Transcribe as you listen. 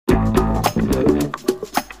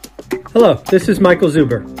Hello, this is Michael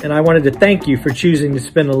Zuber, and I wanted to thank you for choosing to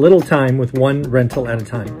spend a little time with one rental at a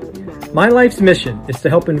time. My life's mission is to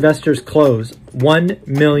help investors close 1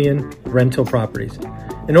 million rental properties.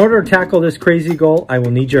 In order to tackle this crazy goal, I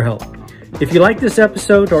will need your help. If you like this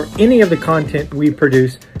episode or any of the content we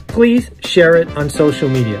produce, please share it on social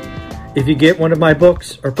media. If you get one of my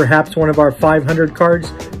books or perhaps one of our 500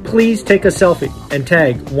 cards, please take a selfie and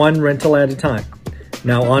tag One Rental at a Time.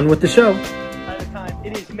 Now on with the show.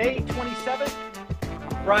 It is May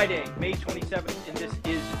 27th, Friday, May 27th, and this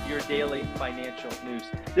is your daily financial news.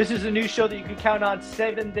 This is a news show that you can count on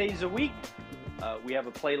 7 days a week. We have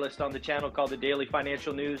a playlist on the channel called the Daily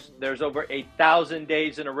Financial News. There's over 1,000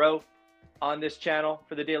 days in a row on this channel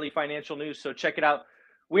for the Daily Financial News, so check it out.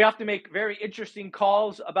 We have to make very interesting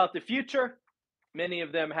calls about the future. Many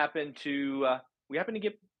of them happen to, we happen to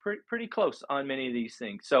get pretty close on many of these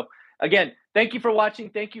things. So again, thank you for watching.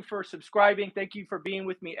 Thank you for subscribing. Thank you for being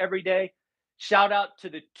with me every day. Shout out to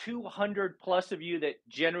the 200 plus of you that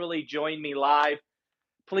generally join me live.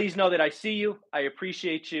 Please know that I see you. I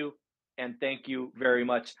appreciate you. And thank you very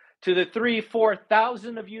much. To the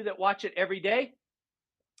 3,000-4,000 of you that watch it every day,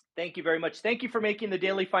 thank you very much. Thank you for making the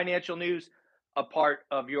Daily Financial News a part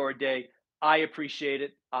of your day. I appreciate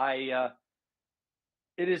it.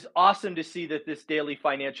 It is awesome to see that this daily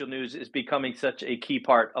financial news is becoming such a key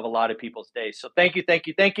part of a lot of people's days. So thank you, thank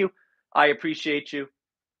you, thank you. I appreciate you.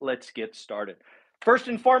 Let's get started. First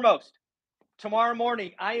and foremost, tomorrow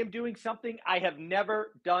morning, I am doing something I have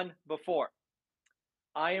never done before.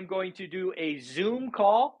 I am going to do a Zoom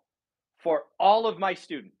call for all of my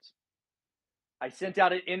students. I sent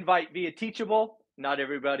out an invite via Teachable. Not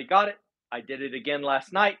everybody got it. I did it again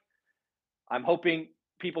last night. I'm hoping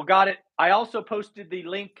people got it. I also posted the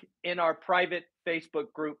link in our private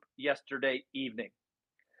Facebook group yesterday evening.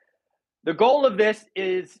 The goal of this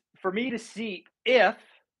is for me to see if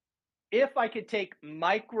I could take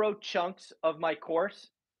micro chunks of my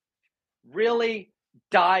course, really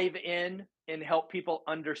dive in and help people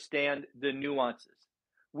understand the nuances.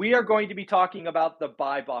 We are going to be talking about the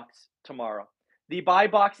buy box tomorrow. The buy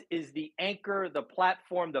box is the anchor, the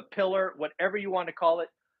platform, the pillar, whatever you want to call it,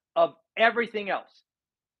 of everything else.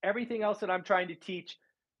 Everything else that I'm trying to teach,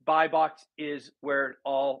 buy box is where it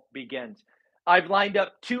all begins. I've lined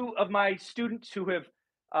up 2 of my students who have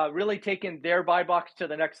really taken their buy box to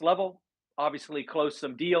the next level. Obviously closed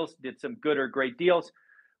some deals, did some good or great deals.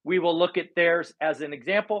 We will look at theirs as an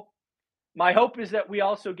example. My hope is that we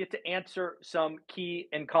also get to answer some key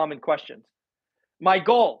and common questions. My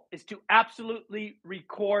goal is to absolutely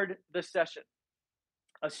record the session.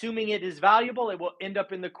 Assuming it is valuable, it will end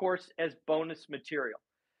up in the course as bonus material.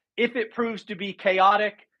 If it proves to be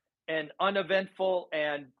chaotic and uneventful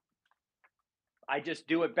and I just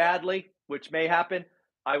do it badly, which may happen,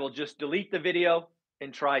 I will just delete the video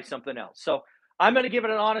and try something else. So I'm going to give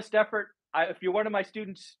it an honest effort. If you're one of my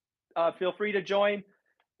students, feel free to join.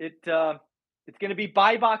 It's going to be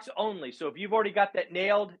buy box only. So if you've already got that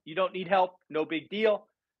nailed, you don't need help, no big deal.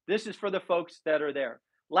 This is for the folks that are there.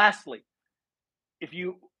 Lastly, if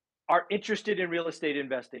you are interested in real estate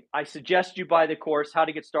investing, I suggest you buy the course, How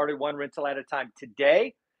to Get Started One Rental at a Time,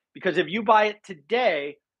 today, because if you buy it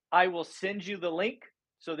today, I will send you the link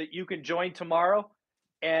so that you can join tomorrow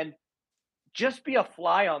and just be a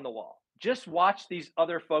fly on the wall. Just watch these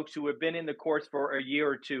other folks who have been in the course for a year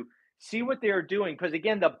or two. See what they are doing, because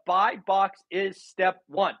again, the buy box is step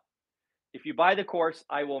 1. If you buy the course,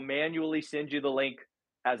 I will manually send you the link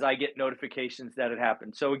as I get notifications that it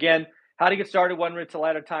happened. So again, How to Get Started One Rental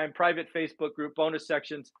at a Time, private Facebook group, bonus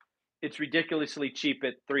sections. It's ridiculously cheap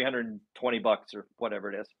at $320 or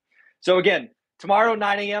whatever it is. So again, tomorrow,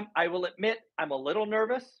 9 a.m., I will admit I'm a little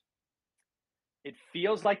nervous. It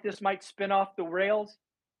feels like this might spin off the rails,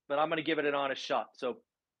 but I'm going to give it an honest shot. So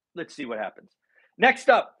let's see what happens. Next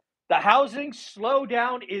up, the housing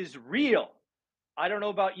slowdown is real. I don't know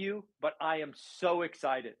about you, but I am so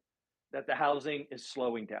excited that the housing is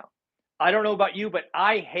slowing down. I don't know about you, but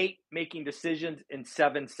I hate making decisions in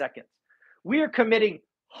 7 seconds. We are committing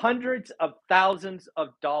hundreds of thousands of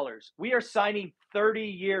dollars. We are signing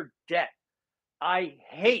 30-year debt. I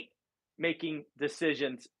hate making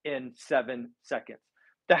decisions in 7 seconds.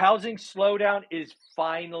 The housing slowdown is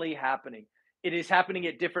finally happening. It is happening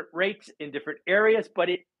at different rates in different areas, but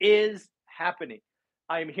it is happening.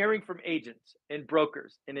 I am hearing from agents and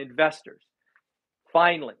brokers and investors.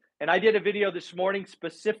 Finally. And I did a video this morning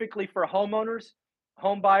specifically for homeowners,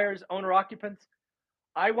 home buyers, owner occupants.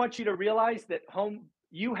 I want you to realize that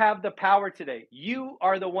you have the power today. You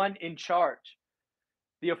are the one in charge.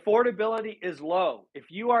 The affordability is low.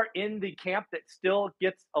 If you are in the camp that still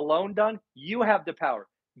gets a loan done, you have the power.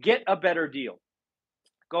 Get a better deal.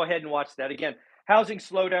 Go ahead and watch that. Again, housing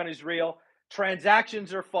slowdown is real.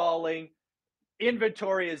 Transactions are falling.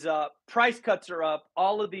 Inventory is up. Price cuts are up.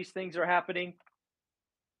 All of these things are happening.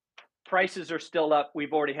 Prices are still up.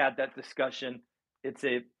 We've already had that discussion. It's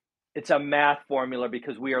a math formula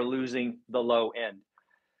because we are losing the low end.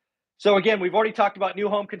 So again, we've already talked about new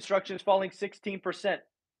home construction is falling 16%.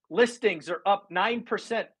 Listings are up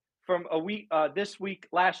 9% from this week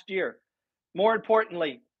last year. More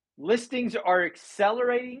importantly, listings are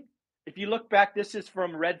accelerating. If you look back, this is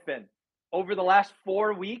from Redfin. Over the last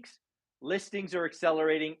 4 weeks, listings are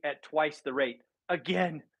accelerating at twice the rate.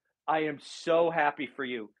 Again, I am so happy for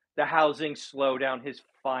you. The housing slowdown has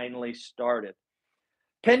finally started.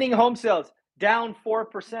 Pending home sales down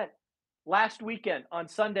 4%. Last weekend on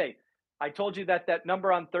Sunday, I told you that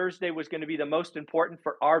number on Thursday was going to be the most important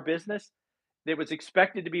for our business. It was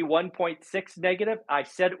expected to be 1.6 negative. I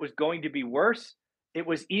said it was going to be worse. It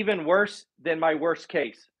was even worse than my worst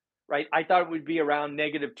case, right? I thought it would be around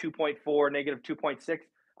negative 2.4, negative 2.6.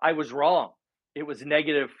 I was wrong. It was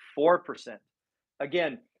negative 4%.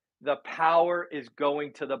 Again, the power is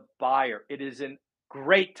going to the buyer. It is a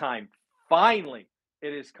great time. Finally,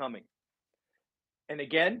 it is coming. And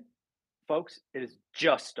again, folks, it has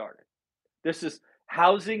just started.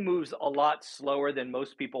 Housing moves a lot slower than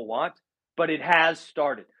most people want, but it has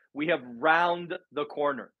started. We have round the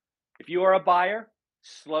corner. If you are a buyer,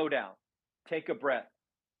 slow down, take a breath,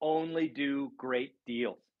 only do great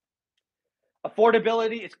deals.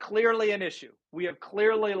 Affordability is clearly an issue. We have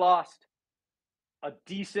clearly lost a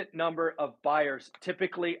decent number of buyers,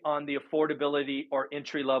 typically on the affordability or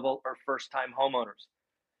entry level or first-time homeowners.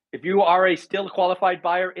 If you are a still qualified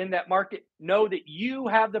buyer in that market, know that you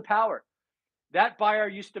have the power. That buyer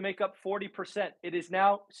used to make up 40%. It is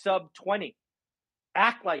now sub 20.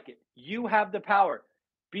 Act like it. You have the power.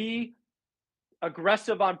 Be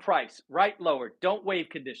aggressive on price. Write lower. Don't waive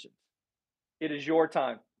conditions. It is your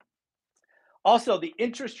time. Also, the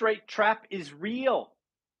interest rate trap is real.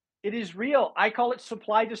 It is real. I call it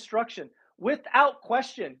supply destruction. Without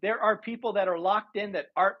question, there are people that are locked in that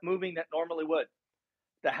aren't moving that normally would.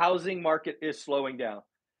 The housing market is slowing down.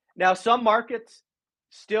 Now, some markets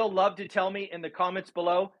still love to tell me in the comments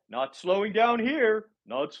below, not slowing down here,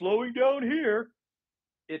 not slowing down here.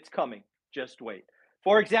 It's coming. Just wait.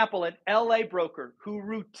 For example, an LA broker who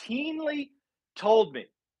routinely told me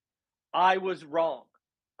I was wrong,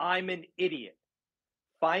 I'm an idiot,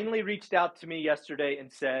 finally reached out to me yesterday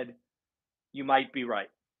and said, you might be right.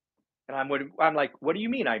 And I'm like, what do you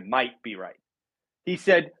mean I might be right? He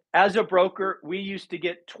said, as a broker, we used to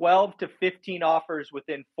get 12 to 15 offers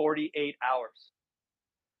within 48 hours.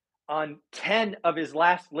 On 10 of his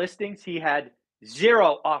last listings, he had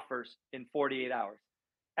 0 offers in 48 hours.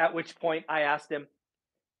 At which point I asked him,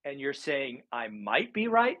 and you're saying I might be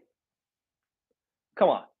right? Come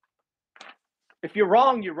on. If you're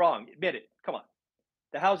wrong, you're wrong. Admit it. Come on.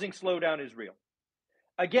 The housing slowdown is real.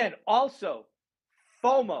 Again, also,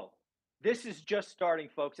 FOMO. This is just starting,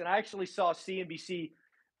 folks. And I actually saw CNBC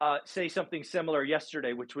say something similar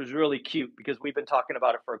yesterday, which was really cute because we've been talking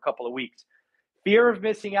about it for a couple of weeks. Fear of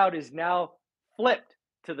missing out is now flipped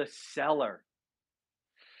to the seller.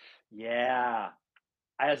 Yeah.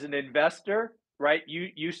 As an investor, right?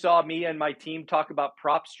 You saw me and my team talk about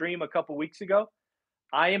PropStream a couple weeks ago.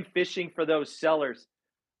 I am fishing for those sellers.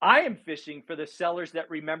 I am fishing for the sellers that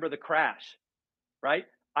remember the crash, right?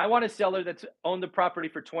 I want a seller that's owned the property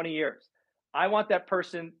for 20 years. I want that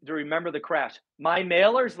person to remember the crash. My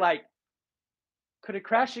mailer's like, could it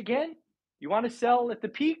crash again? You want to sell at the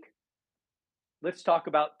peak? Let's talk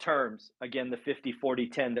about terms. Again, the 50, 40,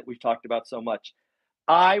 10 that we've talked about so much.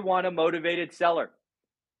 I want a motivated seller.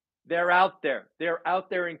 They're out there. They're out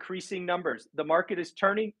there increasing numbers. The market is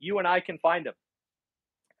turning. You and I can find them.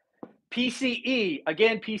 PCE,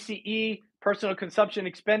 again, PCE, personal consumption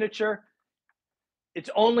expenditure. It's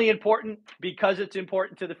only important because it's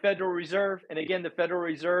important to the Federal Reserve. And again, the Federal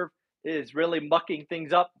Reserve is really mucking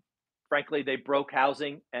things up. Frankly, they broke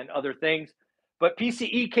housing and other things. But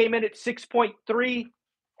PCE came in at 6.3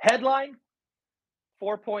 headline,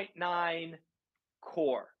 4.9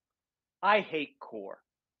 core. I hate core.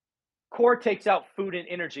 Core takes out food and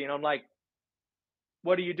energy. And I'm like,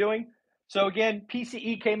 what are you doing? So again,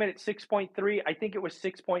 PCE came in at 6.3. I think it was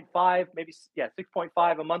 6.5, maybe,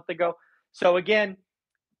 6.5 a month ago. So again,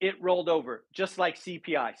 it rolled over, just like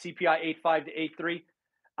CPI. CPI 8.5 to 8.3.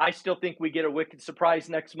 I still think we get a wicked surprise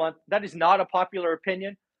next month. That is not a popular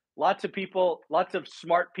opinion. Lots of people, lots of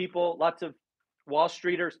smart people, lots of Wall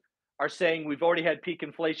Streeters are saying we've already had peak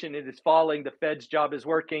inflation. It is falling. The Fed's job is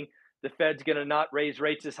working. The Fed's going to not raise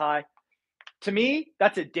rates as high. To me,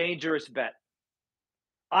 that's a dangerous bet.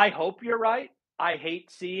 I hope you're right. I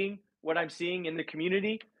hate seeing what I'm seeing in the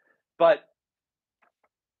community, but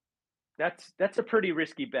that's a pretty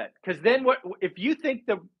risky bet. Because then what if you think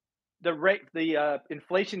the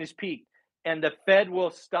inflation is peaked and the Fed will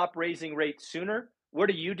stop raising rates sooner? What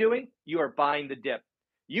are you doing? You are buying the dip.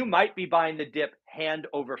 You might be buying the dip hand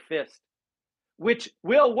over fist, which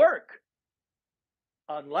will work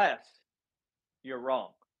unless you're wrong.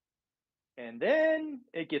 And then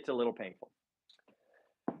it gets a little painful.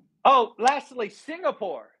 Oh, lastly,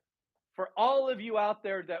 Singapore. For all of you out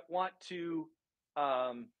there that want to,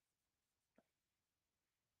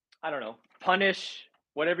 punish,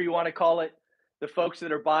 whatever you want to call it, the folks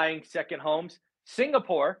that are buying second homes,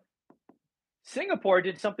 Singapore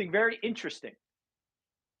did something very interesting.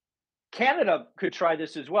 Canada could try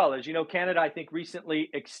this as well. As you know, Canada, I think, recently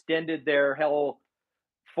extended their whole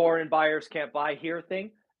foreign buyers can't buy here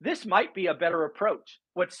thing. This might be a better approach.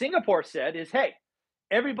 What Singapore said is, hey,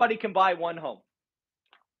 everybody can buy one home,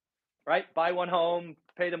 right? Buy one home,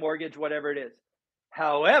 pay the mortgage, whatever it is.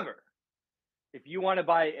 However, if you want to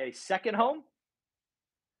buy a second home,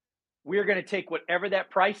 we're going to take whatever that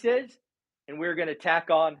price is and we're going to tack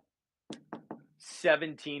on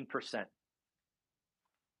 17%.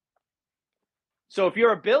 So if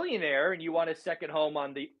you're a billionaire and you want a second home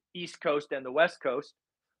on the East Coast and the West Coast,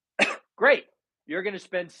 great. You're going to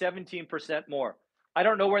spend 17% more. I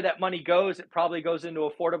don't know where that money goes. It probably goes into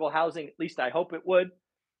affordable housing. At least I hope it would.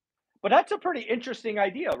 But that's a pretty interesting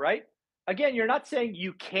idea, right? Again, you're not saying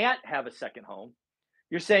you can't have a second home.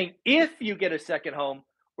 You're saying if you get a second home,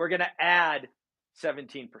 we're going to add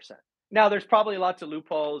 17%. Now, there's probably lots of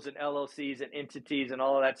loopholes and LLCs and entities and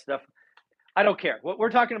all of that stuff. I don't care. What we're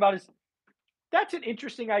talking about is that's an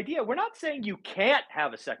interesting idea. We're not saying you can't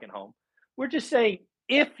have a second home. We're just saying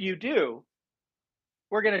if you do,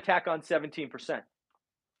 we're going to tack on 17%.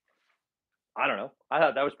 I don't know. I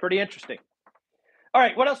thought that was pretty interesting. All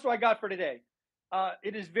right, what else do I got for today?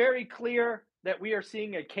 It is very clear that we are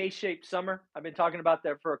seeing a K-shaped summer. I've been talking about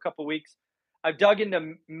that for a couple of weeks. I've dug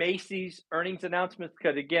into Macy's earnings announcements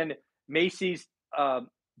because, again, Macy's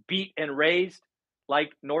beat and raised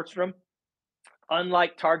like Nordstrom.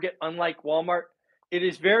 Unlike Target, unlike Walmart, it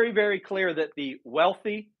is very, very clear that the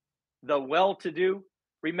wealthy, the well-to-do,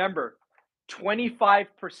 remember,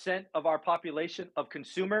 25% of our population of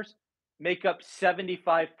consumers make up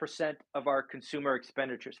 75% of our consumer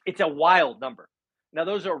expenditures. It's a wild number. Now,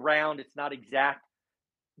 those are round, it's not exact,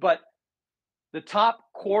 but the top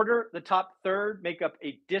quarter, the top third make up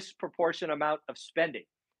a disproportionate amount of spending,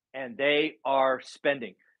 and they are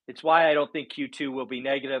spending. It's why I don't think Q2 will be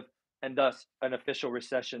negative and thus an official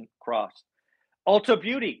recession crossed. Ulta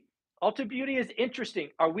Beauty. Ulta Beauty is interesting.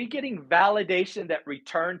 Are we getting validation that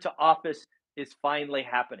return to office is finally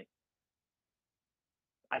happening?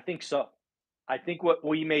 I think so. I think what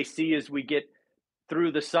we may see as we get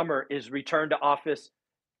through the summer is return to office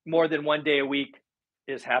more than one day a week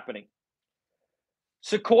is happening.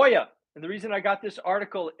 Sequoia, and the reason I got this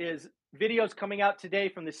article is videos coming out today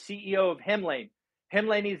from the CEO of Hemlane.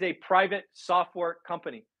 Hemlane is a private software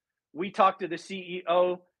company. We talked to the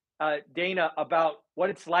CEO, Dana, about what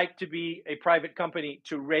it's like to be a private company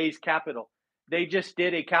to raise capital. They just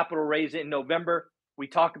did a capital raise in November. We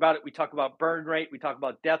talk about it. We talk about burn rate. We talk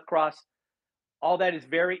about death cross. All that is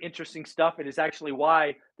very interesting stuff. It is actually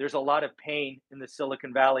why there's a lot of pain in the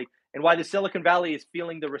Silicon Valley and why the Silicon Valley is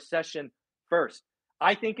feeling the recession first.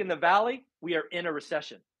 I think in the Valley, we are in a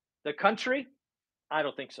recession. The country, I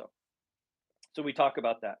don't think so. So we talk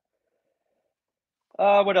about that.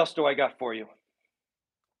 What else do I got for you?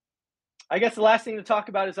 I guess the last thing to talk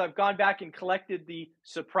about is I've gone back and collected the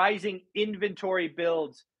surprising inventory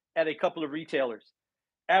builds at a couple of retailers.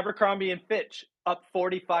 Abercrombie & Fitch up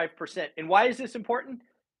 45%. And why is this important?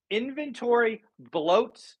 Inventory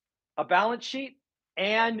bloats a balance sheet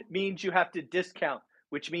and means you have to discount,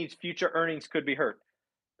 which means future earnings could be hurt.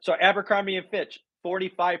 So Abercrombie & Fitch,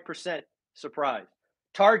 45% surprise.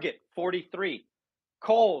 Target, 43.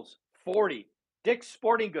 Kohl's, 40. Dick's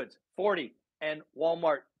Sporting Goods, 40. And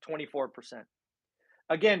Walmart, 24%.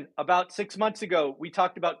 Again, about 6 months ago, we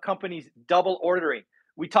talked about companies double ordering.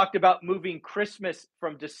 We talked about moving Christmas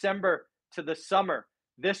from December to the summer.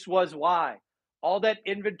 This was why. All that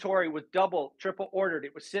inventory was double, triple ordered.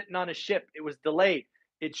 It was sitting on a ship. It was delayed.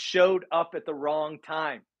 It showed up at the wrong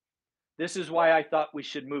time. This is why I thought we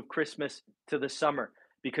should move Christmas to the summer,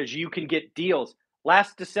 because you can get deals.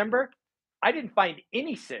 Last December, I didn't find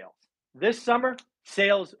any sales. This summer,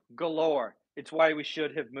 sales galore. It's why we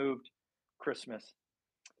should have moved Christmas.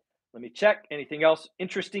 Let me check. Anything else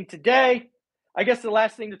interesting today? I guess the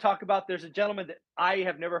last thing to talk about, there's a gentleman that I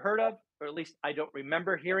have never heard of, or at least I don't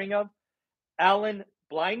remember hearing of, Alan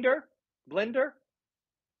Blinder. Blender?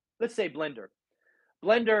 Let's say Blender.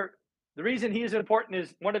 Blender, the reason he is important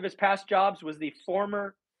is one of his past jobs was the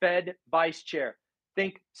former Fed vice chair.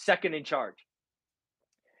 Think second in charge.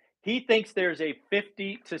 He thinks there's a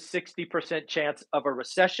 50 to 60% chance of a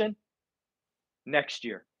recession next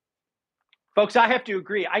year. Folks, I have to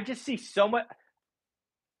agree. I just see so much.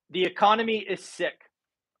 The economy is sick.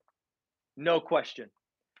 No question.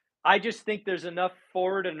 I just think there's enough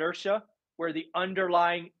forward inertia where the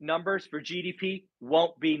underlying numbers for GDP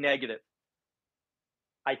won't be negative.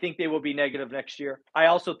 I think they will be negative next year. I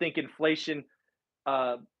also think inflation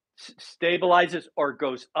stabilizes or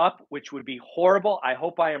goes up, which would be horrible. I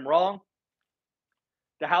hope I am wrong.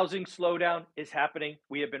 The housing slowdown is happening.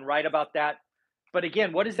 We have been right about that. But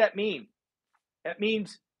again, what does that mean? That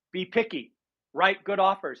means be picky, write good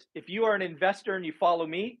offers. If you are an investor and you follow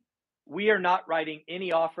me, we are not writing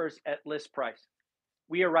any offers at list price.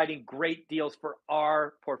 We are writing great deals for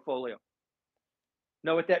our portfolio.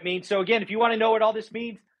 Know what that means? So again, if you want to know what all this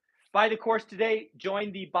means, buy the course today.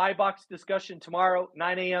 Join the buy box discussion tomorrow,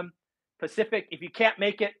 9 a.m. Pacific. If you can't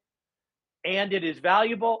make it and it is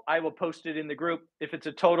valuable, I will post it in the group. If it's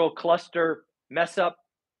a total cluster mess up,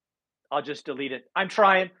 I'll just delete it. I'm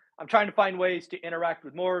trying to find ways to interact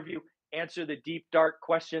with more of you, answer the deep, dark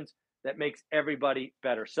questions that makes everybody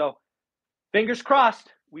better. So fingers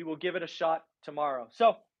crossed, we will give it a shot tomorrow.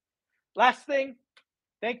 So last thing,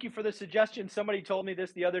 thank you for the suggestion. Somebody told me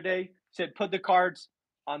this the other day, said put the cards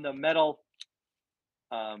on the metal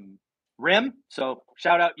rim. So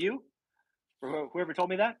shout out you, or whoever told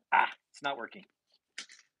me that. It's not working.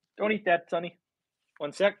 Don't eat that, Sonny.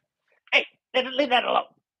 One sec. Hey, leave that alone.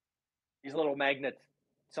 These little magnets.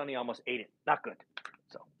 Sonny almost ate it. Not good.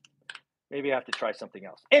 So maybe I have to try something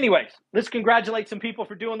else. Anyways, let's congratulate some people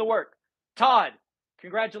for doing the work. Todd,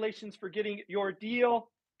 congratulations for getting your deal.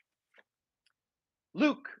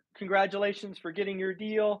 Luke, congratulations for getting your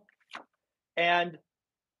deal. And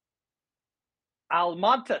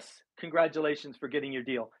Almontes, congratulations for getting your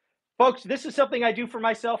deal. Folks, this is something I do for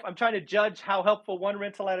myself. I'm trying to judge how helpful one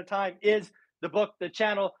rental at a time is. The book, the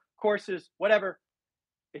channel, courses, whatever.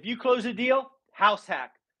 If you close a deal, house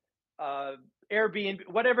hack, Airbnb,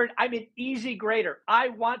 whatever, I'm an easy grader. I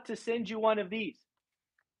want to send you one of these.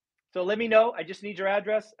 So let me know. I just need your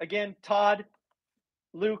address. Again, Todd,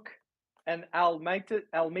 Luke, and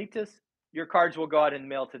Almitas, your cards will go out in the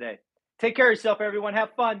mail today. Take care of yourself, everyone.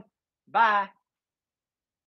 Have fun. Bye.